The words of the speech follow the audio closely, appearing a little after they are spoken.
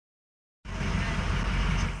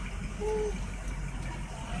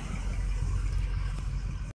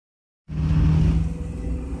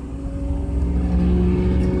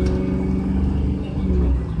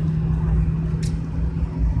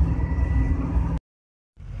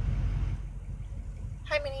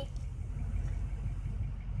Minnie.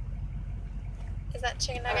 Is that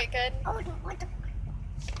chicken nugget good? Oh,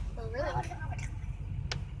 really?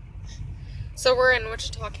 So we're in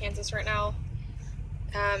Wichita, Kansas right now.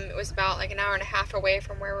 It was about like an hour and a half away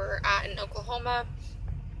from where we're at in Oklahoma.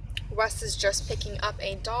 Wes is just picking up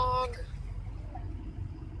a dog.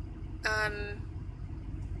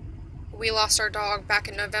 We lost our dog back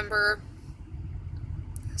in November.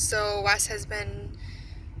 So Wes has been,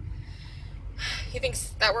 he thinks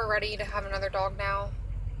that we're ready to have another dog now.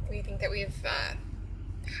 We think that we've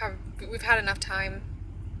had enough time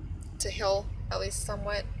to heal, at least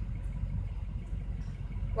somewhat.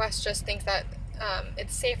 Wes just thinks that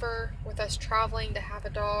it's safer with us traveling to have a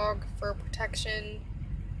dog for protection.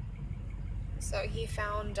 So he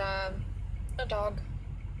found a dog.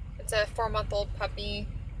 It's a 4-month-old puppy.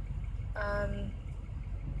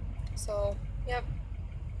 So, yep.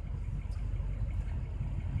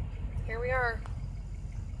 Here we are.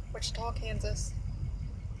 Wichita, Kansas.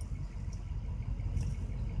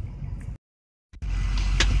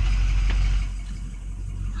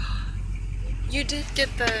 You did get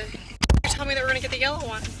the... You told me that we're gonna get the yellow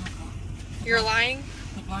one. You're lying?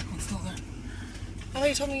 The black one's still there. I thought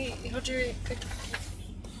you told me it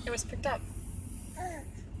was picked up.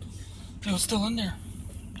 It was still in there.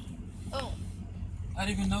 Oh. I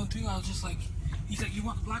didn't even know too. I was just like, he's like, you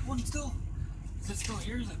want the black one still? Is it still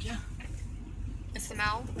here? He's like, yeah. It's the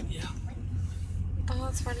male? Yeah. Oh,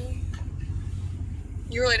 that's funny.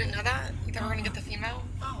 You really didn't know that? You thought we were gonna get the female?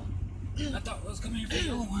 Oh. I thought I was coming here for the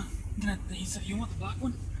yellow one. Then he said, you want the black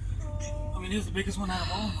one? Oh. I mean, it was the biggest one out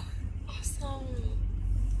of all of them. Awesome.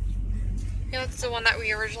 Yeah, that's the one that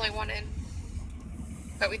we originally wanted.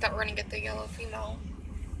 But we thought we were gonna get the yellow female.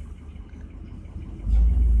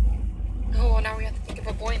 Oh, well, now we have to think of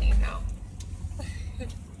a boy name now.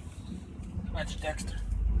 That's Dexter.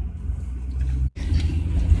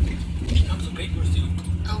 He comes with papers too.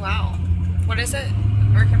 Oh, wow. What is it?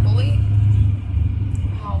 American Bully?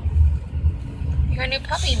 Wow. You're a new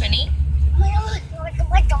puppy, Minnie.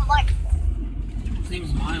 His name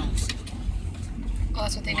is Miles. Oh,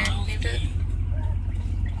 that's what they Miles named it? B.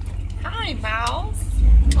 Hi, Mouse.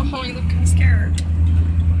 Oh, you look kind of scared.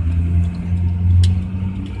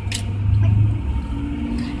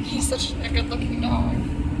 He's such a good-looking dog.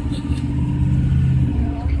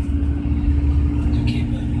 It's okay,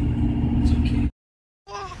 baby. It's okay.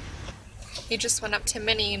 He just went up to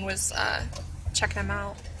Minnie and was checking him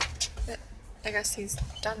out. But I guess he's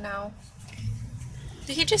done now.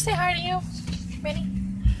 Did he just say hi to you, Minnie?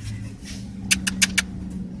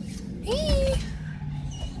 Hey!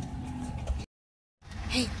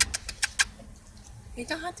 Hey! You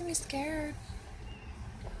don't have to be scared.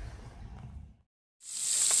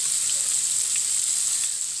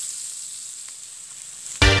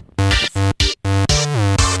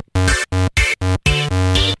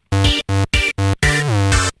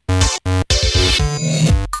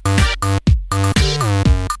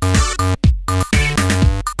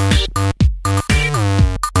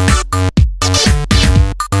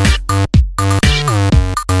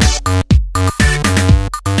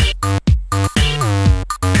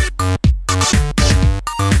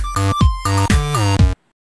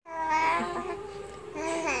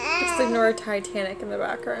 Ignore Titanic in the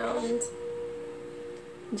background.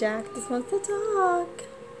 Jack just wants to talk.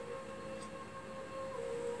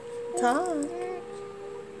 Talk.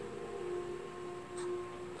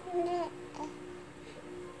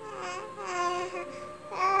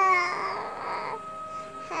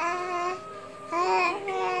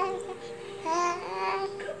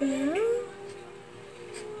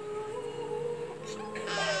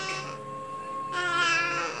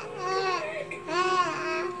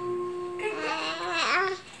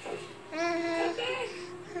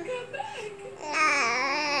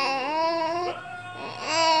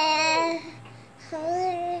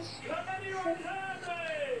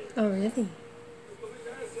 Oh, really?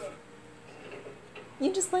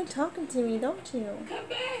 You just like talking to me, don't you? Come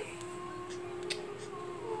back!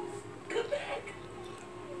 Come back!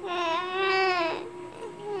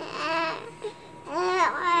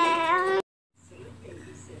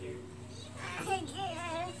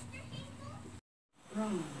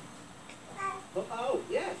 Ron. Oh,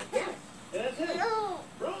 yes, yes. That's it.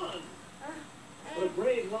 Ron. What a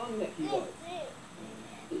brave long neck he was.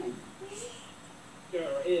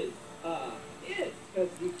 There is, because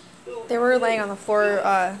he's still... They were laying on the floor,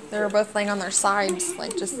 they were both laying on their sides,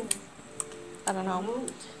 like just, I don't know,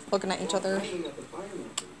 looking at each other.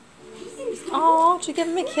 Oh, did you give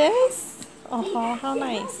him a kiss? Oh, how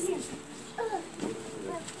nice.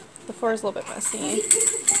 The floor is a little bit messy.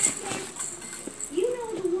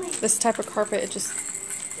 This type of carpet, it just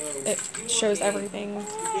it shows everything. Through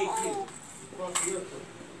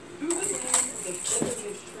the land that is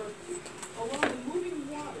Turkey, along the moving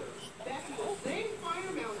waters, back to the same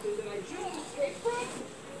fire mountain that I just escaped from?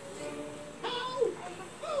 How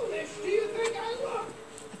foolish do you think I look?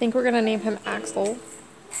 I think we're gonna name him Axel.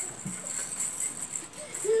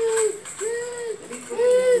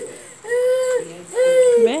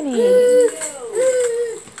 Benny.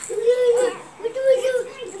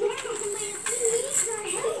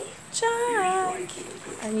 Jack,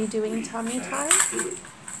 are you doing tummy time?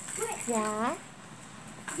 Yeah.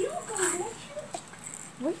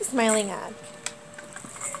 What are you smiling at?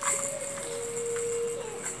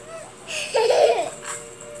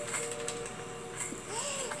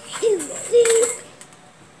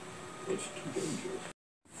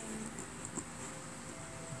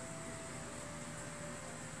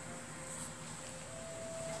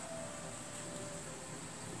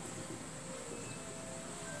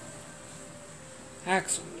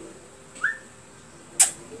 Axel.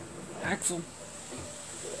 Axel.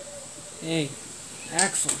 Hey,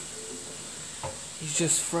 Axel. He's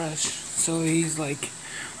just fresh, so he's like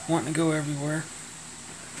wanting to go everywhere.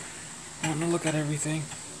 Wanting to look at everything.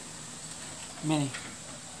 Minnie.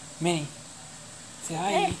 Minnie. Say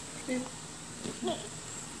hi.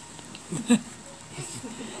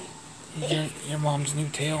 He's your mom's new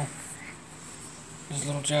tail. There's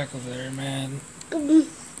little Jack over there, man. No,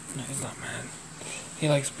 he's not mad. He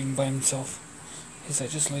likes being by himself. He said,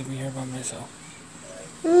 just leave me here by myself.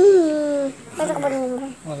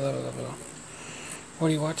 What are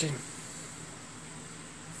you watching?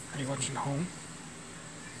 Are you watching Home?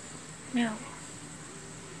 Meow.